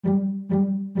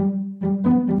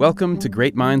Welcome to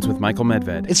Great Minds with Michael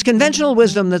Medved. It's conventional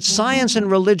wisdom that science and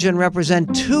religion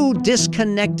represent two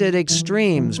disconnected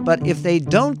extremes, but if they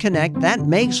don't connect, that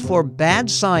makes for bad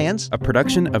science, A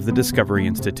production of the Discovery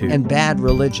Institute. and bad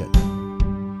religion.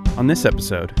 On this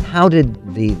episode, How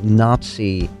did the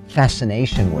Nazi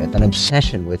fascination with, an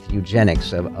obsession with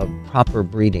eugenics, of proper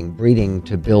breeding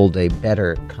to build a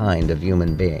better kind of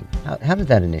human being, how did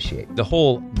that initiate? The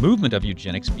whole movement of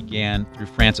eugenics began through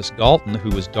Francis Galton, who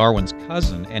was Darwin's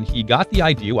cousin, and he got the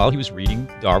idea while he was reading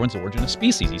Darwin's Origin of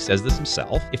Species. He says this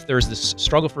himself. If there's this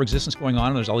struggle for existence going on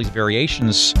and there's all these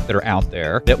variations that are out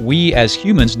there, that we as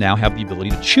humans now have the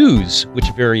ability to choose which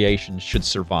variations should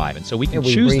survive. And so we can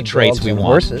choose the traits we want.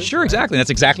 Horses. Sure, exactly. That's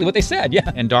exactly what they said, yeah.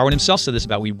 And Darwin himself said this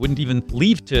about we wouldn't even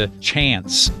leave to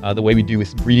chance the way we do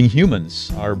with breeding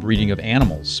humans, our breeding of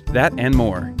animals. that and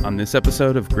more on this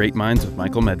episode of Great Minds with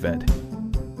Michael Medved.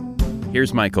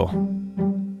 Here's Michael.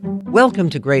 Welcome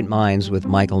to Great Minds with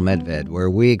Michael Medved, where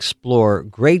we explore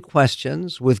great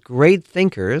questions with great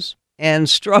thinkers and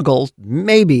struggle,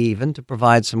 maybe even, to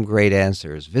provide some great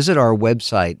answers. Visit our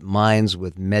website,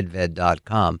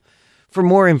 mindswithmedved.com, for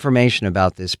more information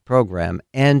about this program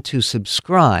and to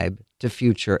subscribe to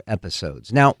future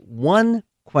episodes. Now, one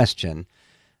question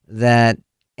that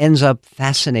ends up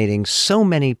fascinating so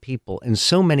many people in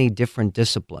so many different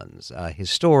disciplines,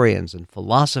 historians and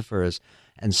philosophers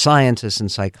and scientists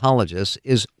and psychologists,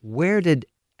 is where did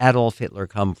Adolf Hitler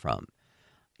come from?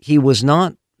 He was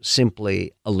not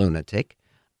simply a lunatic,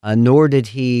 nor did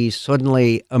he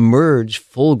suddenly emerge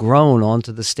full-grown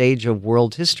onto the stage of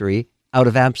world history out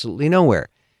of absolutely nowhere.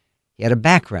 He had a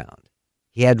background.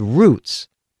 He had roots.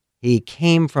 He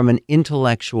came from an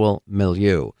intellectual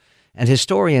milieu. And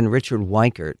historian Richard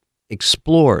Weikart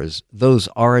explores those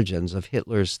origins of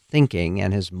Hitler's thinking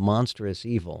and his monstrous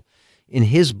evil in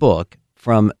his book,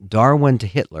 From Darwin to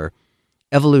Hitler,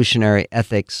 Evolutionary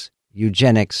Ethics,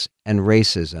 Eugenics, and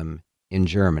Racism in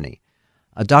Germany.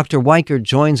 Dr. Weikart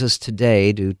joins us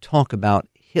today to talk about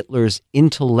Hitler's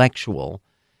intellectual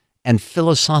and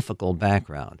philosophical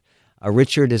background.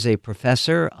 Richard is a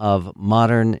professor of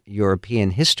modern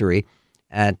European history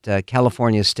at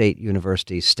California State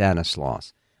University,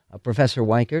 Stanislaus. Professor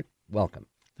Weikart, welcome.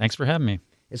 Thanks for having me.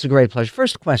 It's a great pleasure.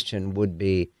 First question would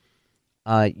be,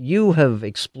 you have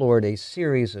explored a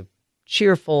series of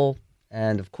cheerful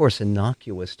and, of course,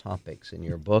 innocuous topics in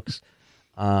your books.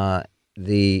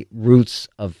 The roots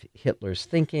of Hitler's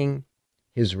thinking,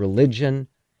 his religion,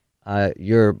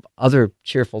 your other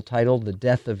cheerful title, The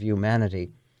Death of Humanity.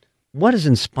 What has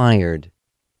inspired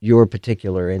your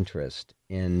particular interest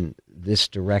in this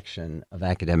direction of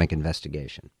academic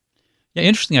investigation? Yeah,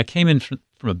 interesting. I came in from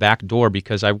a back door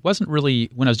because I wasn't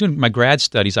really, when I was doing my grad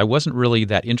studies, I wasn't really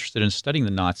that interested in studying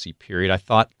the Nazi period. I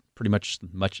thought pretty much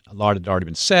a lot had already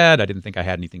been said. I didn't think I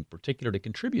had anything particular to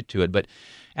contribute to it. But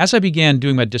as I began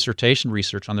doing my dissertation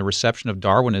research on the reception of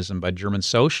Darwinism by German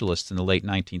socialists in the late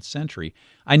 19th century,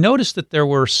 I noticed that there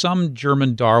were some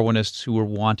German Darwinists who were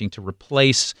wanting to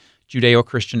replace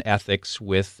Judeo-Christian ethics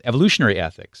with evolutionary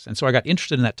ethics. And so I got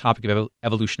interested in that topic of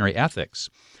evolutionary ethics.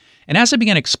 And as I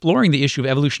began exploring the issue of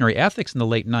evolutionary ethics in the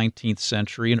late 19th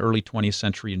century and early 20th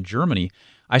century in Germany,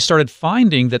 I started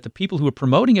finding that the people who were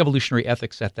promoting evolutionary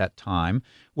ethics at that time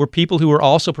were people who were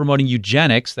also promoting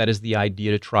eugenics, that is the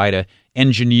idea to try to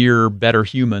engineer better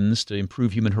humans to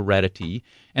improve human heredity,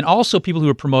 and also people who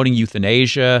were promoting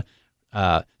euthanasia,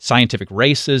 scientific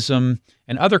racism,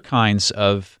 and other kinds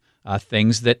of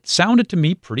things that sounded to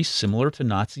me pretty similar to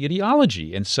Nazi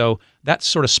ideology. And so that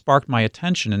sort of sparked my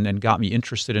attention and got me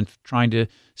interested in trying to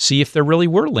see if there really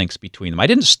were links between them. I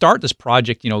didn't start this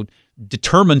project,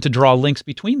 determined to draw links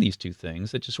between these two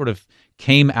things. It just sort of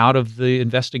came out of the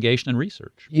investigation and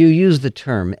research. You use the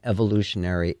term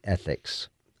evolutionary ethics.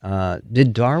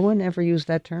 Did Darwin ever use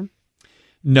that term?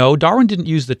 No, Darwin didn't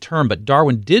use the term, but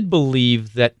Darwin did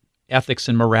believe that ethics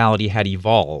and morality had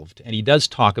evolved, and he does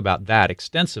talk about that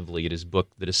extensively in his book,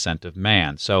 The Descent of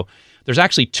Man. So there's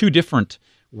actually two different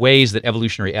ways that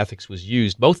evolutionary ethics was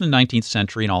used, both in the 19th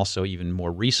century and also even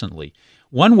more recently.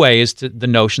 One way is the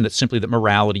notion that simply that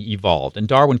morality evolved, and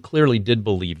Darwin clearly did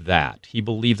believe that. He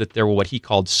believed that there were what he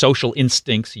called social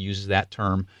instincts. He uses that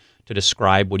term to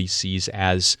describe what he sees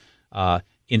as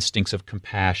instincts of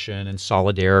compassion and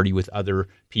solidarity with other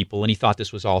people, and he thought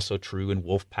this was also true in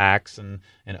wolf packs and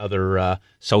other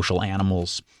social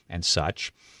animals and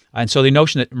such. And so the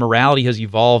notion that morality has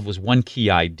evolved was one key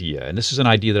idea, and this is an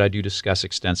idea that I do discuss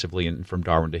extensively in From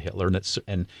Darwin to Hitler,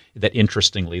 and that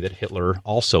interestingly that Hitler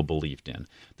also believed in.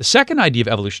 The second idea of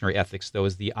evolutionary ethics, though,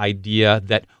 is the idea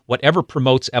that whatever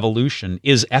promotes evolution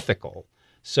is ethical.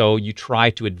 So you try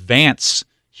to advance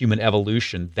human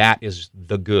evolution, that is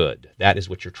the good. That is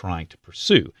what you're trying to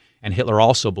pursue. And Hitler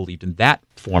also believed in that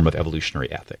form of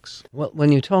evolutionary ethics. Well,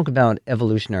 when you talk about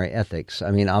evolutionary ethics,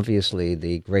 I mean, obviously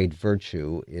the great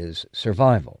virtue is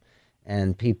survival.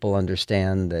 And people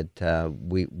understand that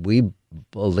we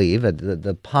believe that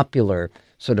the popular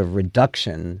sort of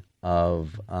reduction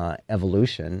of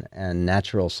evolution and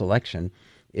natural selection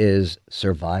is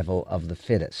survival of the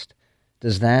fittest.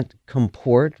 Does that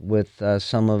comport with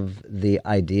some of the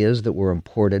ideas that were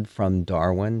imported from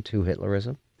Darwin to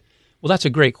Hitlerism? Well, that's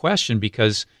a great question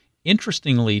because,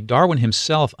 interestingly, Darwin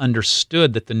himself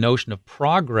understood that the notion of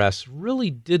progress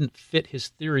really didn't fit his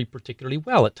theory particularly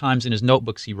well. At times in his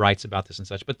notebooks he writes about this and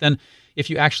such. But then if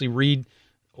you actually read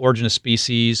Origin of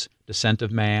Species, Descent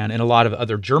of Man, and a lot of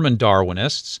other German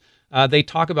Darwinists, they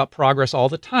talk about progress all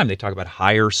the time. They talk about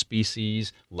higher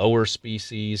species, lower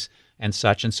species, and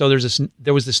such. And so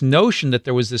there was this notion that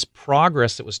there was this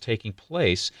progress that was taking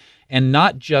place, and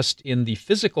not just in the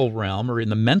physical realm or in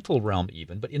the mental realm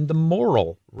even, but in the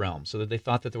moral realm, so that they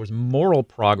thought that there was moral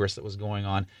progress that was going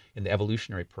on in the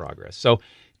evolutionary progress. So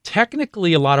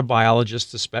technically, a lot of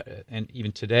biologists, and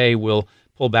even today, will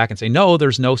pull back and say, no,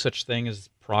 there's no such thing as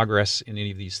progress in any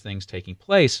of these things taking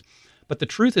place. But the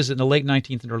truth is that in the late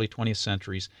 19th and early 20th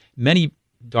centuries, many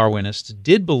Darwinists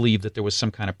did believe that there was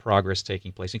some kind of progress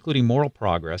taking place, including moral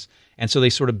progress, and so they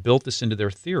sort of built this into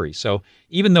their theory. So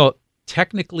even though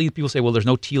technically people say, well, there's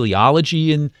no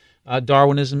teleology in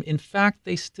Darwinism, in fact,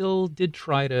 they still did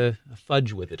try to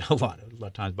fudge with it a lot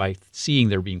of times by seeing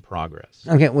there being progress.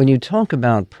 Okay, when you talk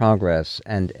about progress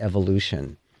and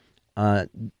evolution,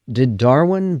 did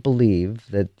Darwin believe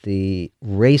that the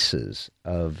races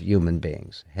of human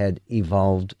beings had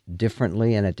evolved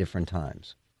differently and at different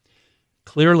times?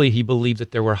 Clearly, he believed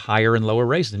that there were higher and lower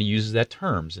races, and he uses that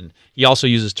terms. And he also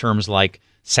uses terms like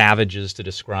savages to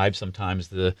describe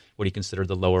sometimes what he considered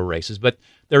the lower races. But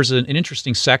there's an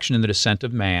interesting section in The Descent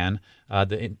of Man.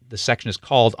 The section is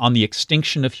called On the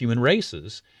Extinction of Human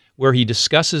Races, where he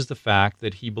discusses the fact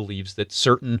that he believes that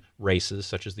certain races,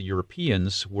 such as the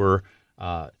Europeans, were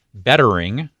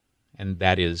bettering, and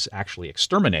that is actually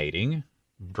exterminating,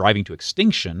 driving to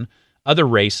extinction, other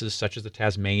races such as the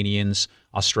Tasmanians,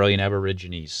 Australian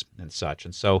Aborigines, and such.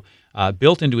 And so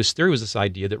built into his theory was this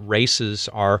idea that races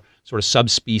are sort of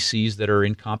subspecies that are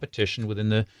in competition within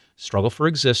the struggle for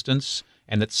existence,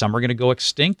 and that some are going to go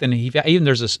extinct. And even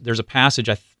there's a passage,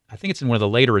 I think it's in one of the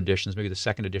later editions, maybe the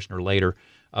second edition or later,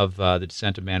 of The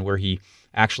Descent of Man, where he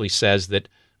actually says that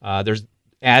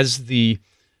as the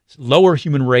lower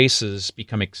human races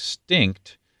become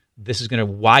extinct, this is going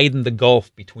to widen the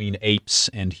gulf between apes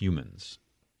and humans.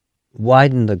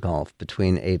 Widen the gulf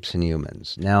between apes and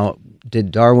humans. Now,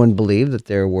 did Darwin believe that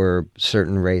there were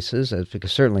certain races,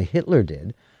 because certainly Hitler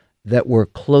did, that were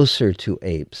closer to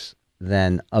apes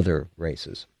than other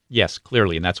races? Yes,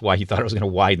 clearly, and that's why he thought it was going to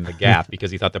widen the gap, because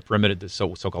he thought the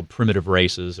so-called primitive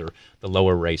races, or the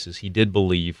lower races, he did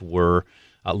believe were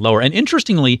lower. And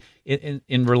interestingly,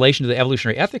 in relation to the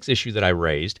evolutionary ethics issue that I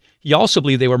raised, he also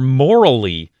believed they were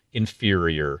morally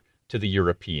inferior to the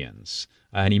Europeans.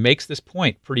 And he makes this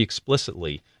point pretty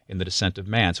explicitly in The Descent of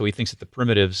Man. So he thinks that the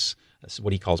primitives,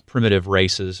 what he calls primitive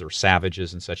races or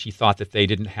savages and such, he thought that they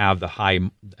didn't have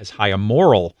had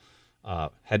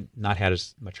not had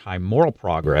as much high moral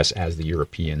progress as the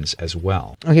Europeans as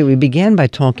well. Okay, we began by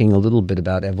talking a little bit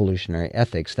about evolutionary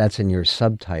ethics. That's in your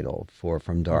subtitle for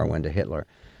From Darwin to Hitler.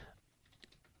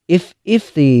 If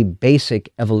the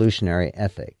basic evolutionary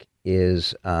ethic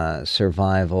is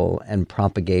survival and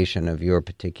propagation of your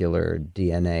particular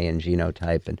DNA and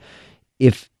genotype, and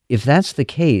if that's the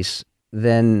case,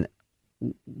 then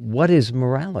what is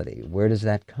morality? Where does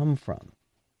that come from?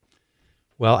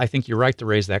 Well, I think you're right to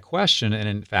raise that question, and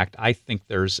in fact, I think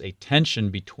there's a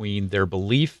tension between their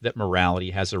belief that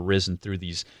morality has arisen through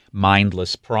these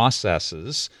mindless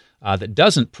processes that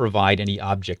doesn't provide any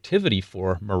objectivity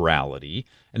for morality.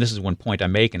 And this is one point I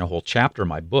make in a whole chapter of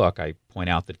my book. I point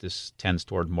out that this tends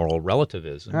toward moral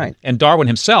relativism. Right. And Darwin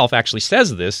himself actually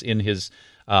says this in his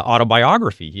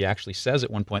autobiography. He actually says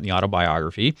at one point in the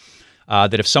autobiography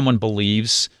that if someone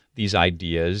believes these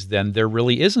ideas, then there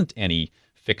really isn't any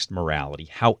fixed morality.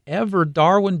 However,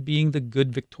 Darwin, being the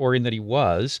good Victorian that he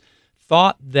was,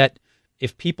 thought that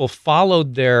if people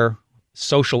followed their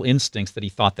social instincts that he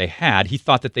thought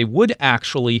that they would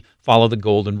actually follow the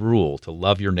golden rule to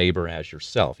love your neighbor as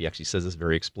yourself. He actually says this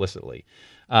very explicitly.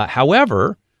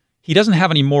 However, he doesn't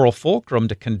have any moral fulcrum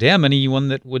to condemn anyone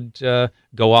that would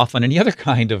go off on any other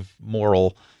kind of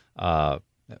moral,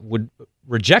 would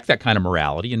reject that kind of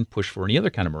morality and push for any other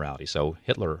kind of morality. So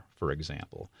Hitler, for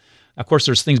example. Of course,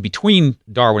 there's things between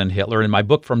Darwin and Hitler. In my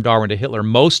book, From Darwin to Hitler,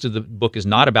 most of the book is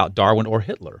not about Darwin or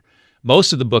Hitler.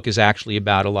 Most of the book is actually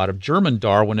about a lot of German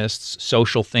Darwinists,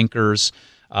 social thinkers,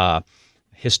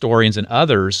 historians, and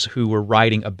others who were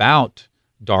writing about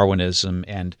Darwinism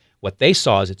and what they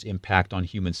saw as its impact on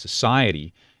human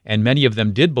society. And many of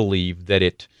them did believe that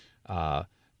it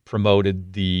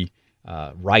promoted the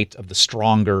right of the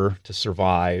stronger to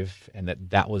survive, and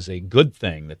that was a good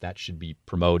thing, that should be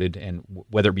promoted, and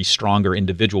whether it be stronger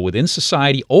individual within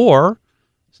society or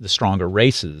the stronger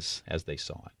races as they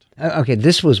saw it. Okay,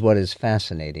 this was what is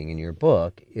fascinating in your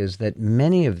book, is that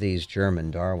many of these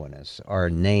German Darwinists are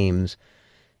names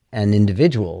and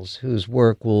individuals whose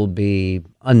work will be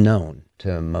unknown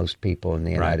to most people in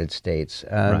the United States.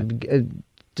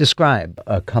 Describe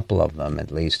a couple of them,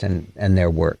 at least, and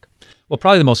their work. Well,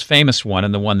 probably the most famous one,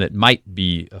 and the one that might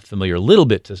be familiar a little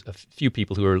bit to a few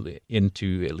people who are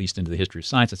at least into the history of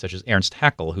science, such as Ernst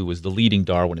Haeckel, who was the leading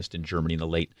Darwinist in Germany in the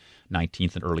late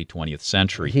 19th and early 20th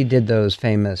century. He did those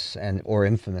famous or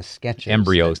infamous sketches.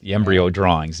 Embryo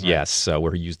drawings, right. Yes,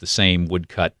 where he used the same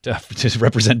woodcut to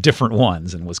represent different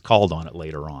ones and was called on it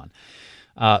later on.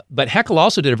 But Haeckel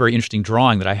also did a very interesting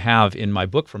drawing that I have in my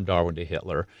book, From Darwin to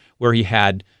Hitler, where he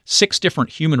had 6 different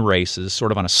human races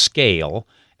sort of on a scale,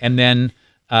 and then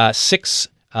 6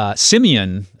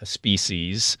 simian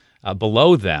species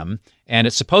below them, and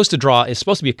it's supposed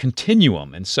to be a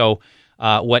continuum. And so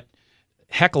what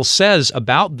Haeckel says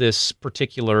about this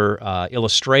particular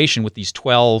illustration with these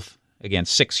 12, again,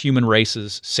 6 human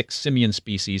races, 6 simian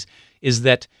species, is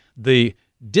that the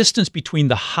distance between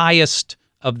the highest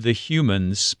of the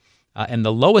humans and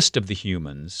the lowest of the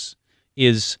humans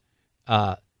is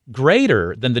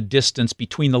greater than the distance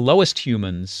between the lowest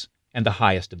humans and the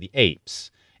highest of the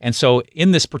apes. And so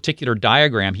in this particular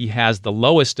diagram, he has the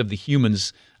lowest of the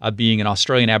humans being an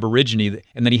Australian Aborigine,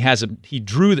 and then he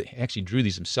drew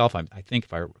these himself, I think,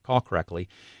 if I recall correctly,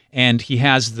 and he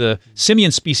has the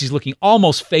simian species looking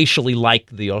almost facially like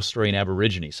the Australian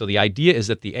Aborigine. So the idea is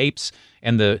that the apes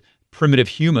and the primitive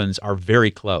humans are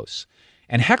very close.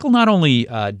 And Haeckel not only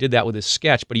did that with his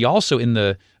sketch, but he also, in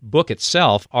the book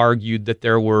itself, argued that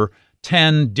there were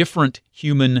 10 different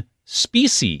human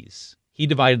species. He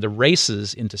divided the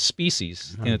races into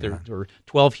species. There were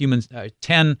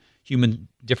 10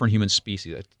 different human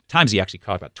species. At times he actually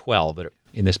caught about 12, but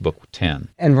in this book, 10.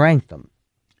 And ranked them.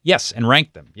 Yes, and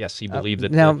ranked them. Yes, he believed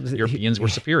that the Europeans were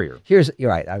superior. You're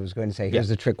right. I was going to say, here's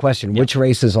the trick question. Which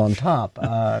race is on top?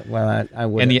 I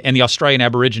would. And the Australian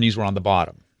Aborigines were on the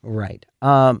bottom. Right.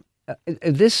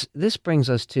 This brings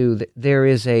us to there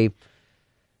is a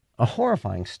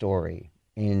horrifying story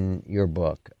in your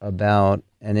book about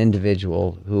an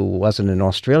individual who wasn't an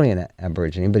Australian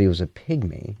Aborigine, but he was a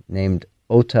pygmy named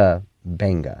Ota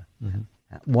Benga. Mm-hmm.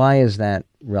 Why is that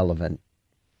relevant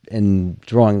in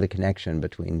drawing the connection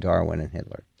between Darwin and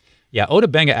Hitler? Yeah, Ota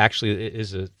Benga actually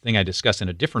is a thing I discuss in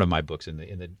a different of my books, in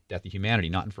the Death of Humanity,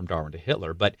 not in From Darwin to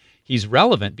Hitler. But he's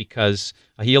relevant because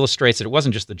he illustrates that it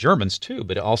wasn't just the Germans, too,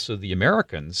 but also the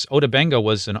Americans. Ota Benga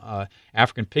was an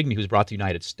African pygmy who was brought to the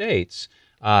United States,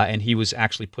 and he was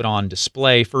actually put on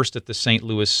display first at the St.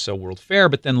 Louis World Fair,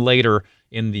 but then later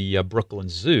in the Brooklyn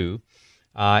Zoo.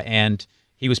 And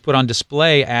he was put on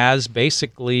display as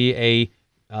basically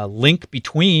a link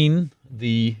between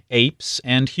the apes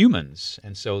and humans.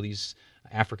 And so these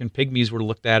African pygmies were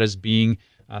looked at as being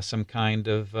some kind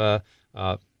of,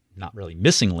 not really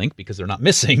missing link because they're not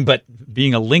missing, but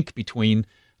being a link between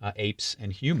apes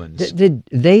and humans. Did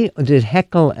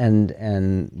Haeckel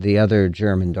and the other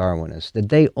German Darwinists, did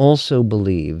they also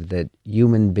believe that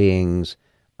human beings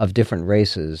of different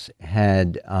races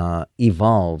had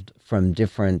evolved from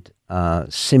different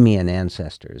simian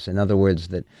ancestors? In other words,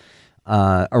 that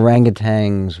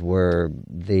orangutans were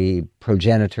the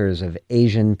progenitors of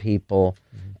Asian people,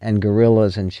 and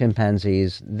gorillas and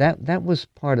chimpanzees. That was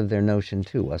part of their notion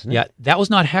too, wasn't it? Yeah, that was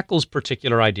not Haeckel's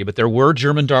particular idea, but there were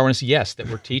German Darwinists, yes, that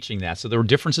were teaching that. So there were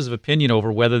differences of opinion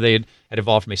over whether they had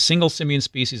evolved from a single simian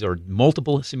species or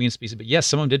multiple simian species. But yes,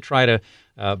 some of them did try to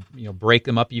break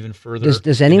them up even further.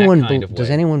 Does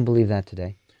anyone believe that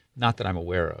today? Not that I'm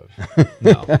aware of.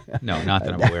 No, not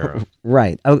that I'm aware of.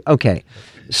 Right. Okay.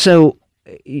 So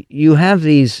you have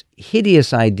these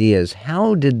hideous ideas.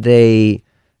 How did they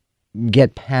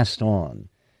get passed on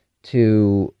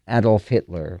to Adolf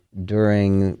Hitler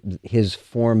during his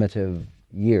formative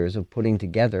years of putting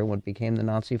together what became the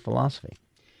Nazi philosophy?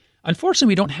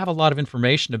 Unfortunately, we don't have a lot of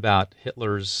information about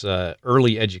Hitler's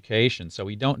early education, so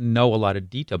we don't know a lot of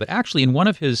detail. But actually, in one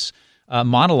of his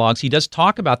monologues, he does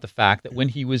talk about the fact that when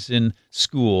he was in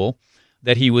school,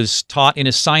 that he was taught in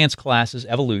his science classes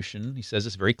evolution. He says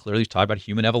this very clearly. He's taught about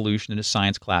human evolution in his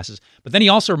science classes. But then he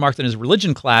also remarked that in his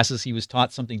religion classes, he was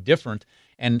taught something different.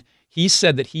 And he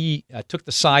said that he took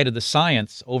the side of the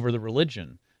science over the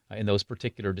religion in those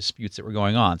particular disputes that were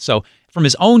going on. So from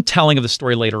his own telling of the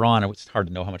story later on, it's hard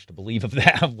to know how much to believe of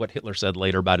that, of what Hitler said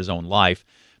later about his own life.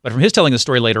 But from his telling the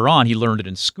story later on, he learned it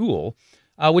in school,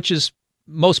 which is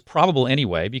most probable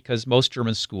anyway, because most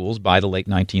German schools by the late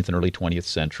 19th and early 20th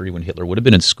century, when Hitler would have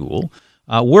been in school,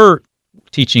 were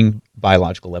teaching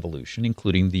biological evolution,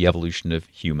 including the evolution of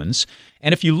humans.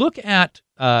 And if you look at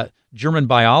German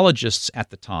biologists at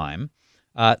the time,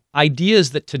 ideas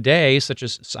today, such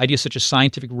as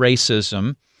scientific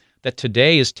racism, that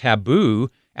today is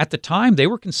taboo, at the time they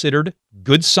were considered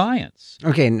good science.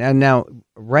 Okay, now,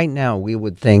 right now we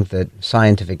would think that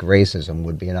scientific racism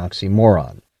would be an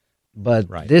oxymoron.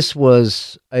 But this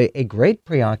was a great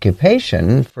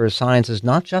preoccupation for scientists,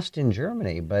 not just in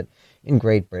Germany, but in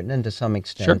Great Britain and to some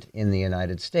extent in the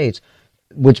United States,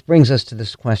 which brings us to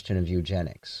this question of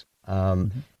eugenics.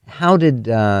 How did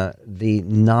the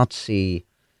Nazi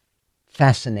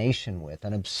fascination with,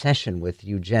 an obsession with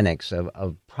eugenics,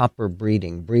 of proper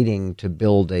breeding to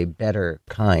build a better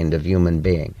kind of human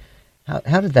being,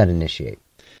 how did that initiate?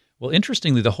 Well,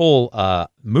 interestingly, the whole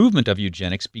movement of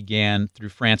eugenics began through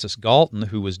Francis Galton,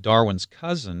 who was Darwin's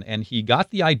cousin, and he got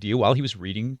the idea while he was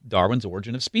reading Darwin's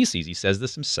Origin of Species. He says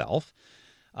this himself.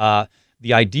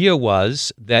 The idea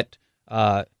was that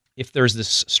if there's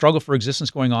this struggle for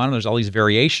existence going on, and there's all these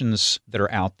variations that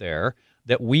are out there,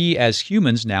 that we as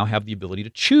humans now have the ability to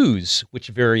choose which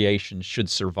variations should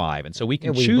survive. And so we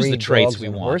can choose the traits we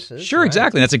want. Horses, sure,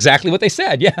 exactly. That's exactly what they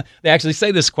said. Yeah, they actually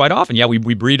say this quite often. Yeah, we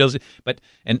breed those.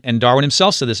 And Darwin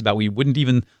himself said this about we wouldn't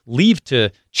even leave to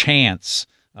chance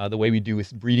the way we do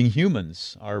with breeding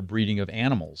humans, our breeding of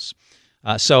animals.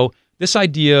 So this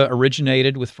idea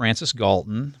originated with Francis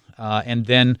Galton and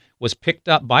then was picked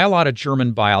up by a lot of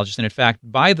German biologists. And in fact,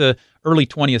 by the early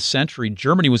 20th century,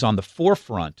 Germany was on the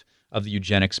forefront of the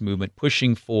eugenics movement,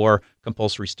 pushing for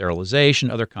compulsory sterilization,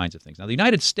 other kinds of things. Now, the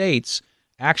United States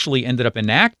actually ended up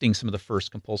enacting some of the first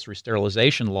compulsory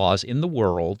sterilization laws in the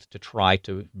world to try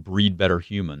to breed better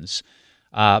humans.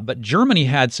 But Germany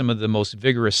had some of the most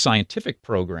vigorous scientific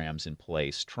programs in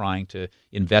place, trying to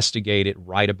investigate it,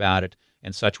 write about it,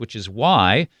 and such, which is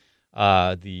why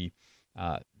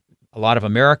a lot of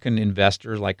American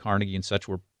investors like Carnegie and such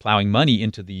were plowing money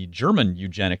into the German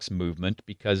eugenics movement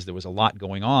because there was a lot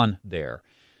going on there.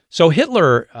 So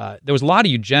Hitler, there was a lot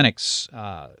of eugenics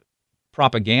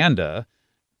propaganda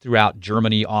throughout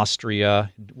Germany,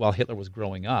 Austria, while Hitler was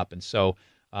growing up. And so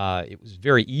it was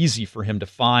very easy for him to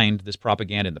find this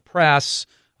propaganda in the press,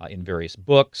 in various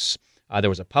books. There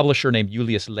was a publisher named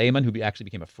Julius Lehmann who actually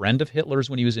became a friend of Hitler's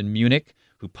when he was in Munich,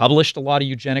 who published a lot of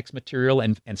eugenics material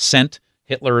and sent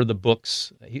Hitler the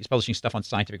books. He was publishing stuff on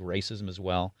scientific racism as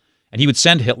well. And he would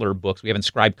send Hitler books. We have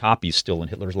inscribed copies still in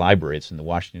Hitler's library. It's in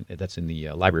the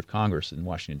Library of Congress in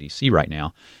Washington, D.C. right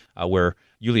now, where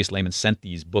Julius Lehmann sent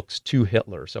these books to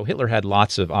Hitler. So Hitler had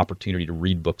lots of opportunity to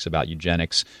read books about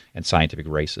eugenics and scientific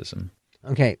racism.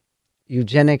 Okay,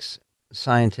 eugenics,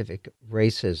 scientific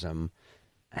racism,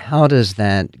 how does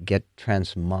that get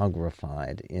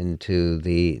transmogrified into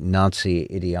the Nazi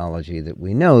ideology that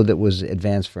we know that was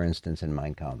advanced, for instance, in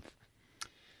Mein Kampf?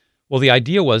 Well, the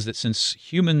idea was that since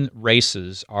human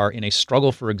races are in a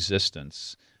struggle for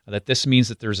existence, that this means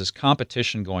that there's this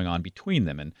competition going on between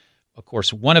them. And, of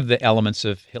course, one of the elements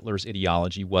of Hitler's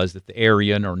ideology was that the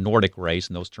Aryan or Nordic race,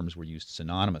 and those terms were used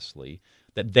synonymously,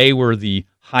 that they were the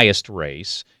highest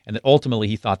race, and that ultimately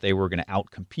he thought they were going to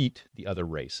outcompete the other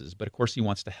races. But, of course, he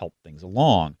wants to help things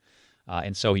along.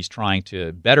 And so he's trying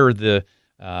to better the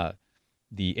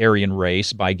Aryan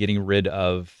race by getting rid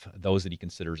of those that he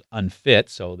considers unfit.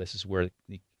 So this is where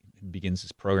he begins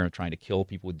this program of trying to kill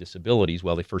people with disabilities.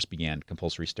 Well, they first began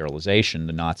compulsory sterilization.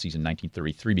 The Nazis in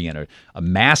 1933 began a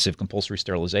massive compulsory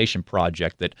sterilization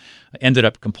project that ended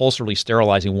up compulsorily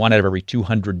sterilizing 1 out of every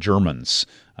 200 Germans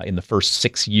in the first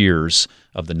 6 years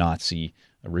of the Nazi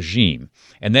regime.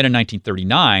 And then in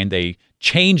 1939, they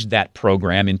changed that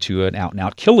program into an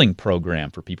out-and-out killing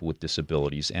program for people with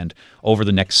disabilities. And over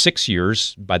the next 6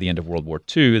 years, by the end of World War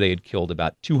II, they had killed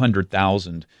about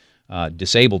 200,000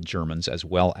 disabled Germans, as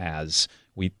well as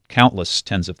countless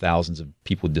tens of thousands of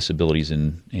people with disabilities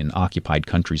in occupied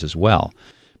countries as well.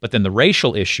 But then the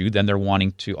racial issue, then they're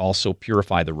wanting to also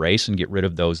purify the race and get rid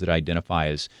of those that identify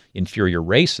as inferior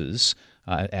races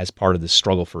as part of the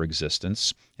struggle for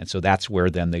existence. And so that's where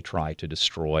then they try to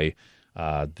destroy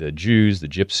the Jews, the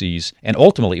Gypsies, and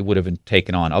ultimately it would have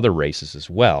taken on other races as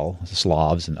well, the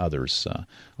Slavs and others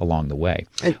along the way.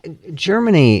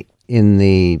 Germany in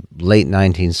the late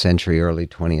 19th century, early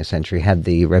 20th century, had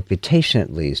the reputation,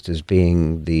 at least, as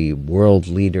being the world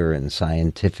leader in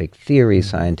scientific theory,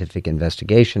 scientific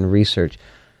investigation, research.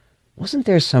 Wasn't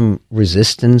there some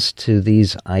resistance to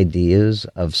these ideas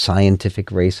of scientific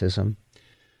racism?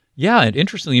 Yeah, and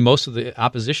interestingly, most of the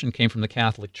opposition came from the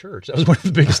Catholic Church. That was one of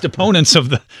the biggest opponents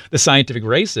of the scientific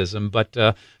racism. But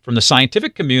from the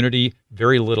scientific community,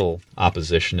 very little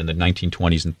opposition in the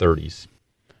 1920s and 30s.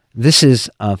 This is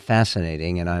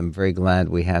fascinating, and I'm very glad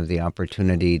we have the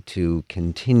opportunity to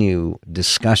continue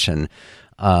discussion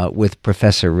with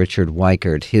Professor Richard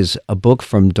Weikart. His book,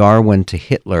 From Darwin to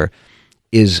Hitler,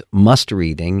 is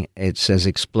must-reading. It's as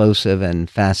explosive and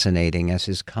fascinating as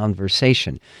his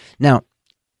conversation. Now,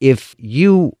 if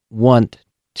you want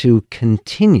to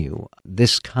continue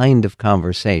this kind of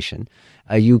conversation,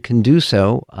 you can do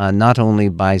so not only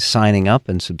by signing up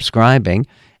and subscribing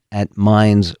at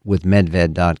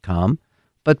mindswithmedved.com,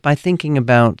 but by thinking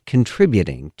about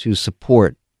contributing to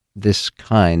support this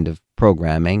kind of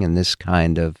programming and this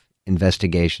kind of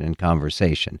investigation and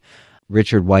conversation.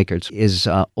 Richard Weikart is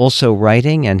also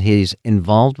writing, and he's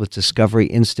involved with Discovery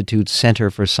Institute's Center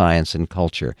for Science and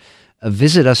Culture.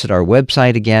 Visit us at our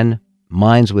website again,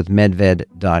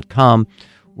 mindswithmedved.com,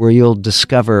 where you'll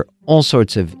discover all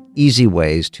sorts of easy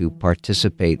ways to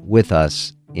participate with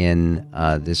us in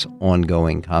this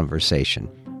ongoing conversation.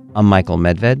 I'm Michael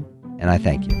Medved, and I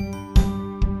thank you.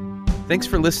 Thanks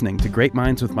for listening to Great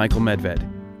Minds with Michael Medved,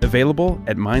 available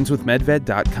at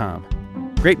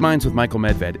mindswithmedved.com. Great Minds with Michael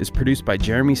Medved is produced by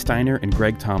Jeremy Steiner and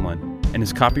Greg Tomlin and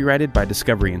is copyrighted by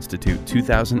Discovery Institute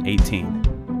 2018.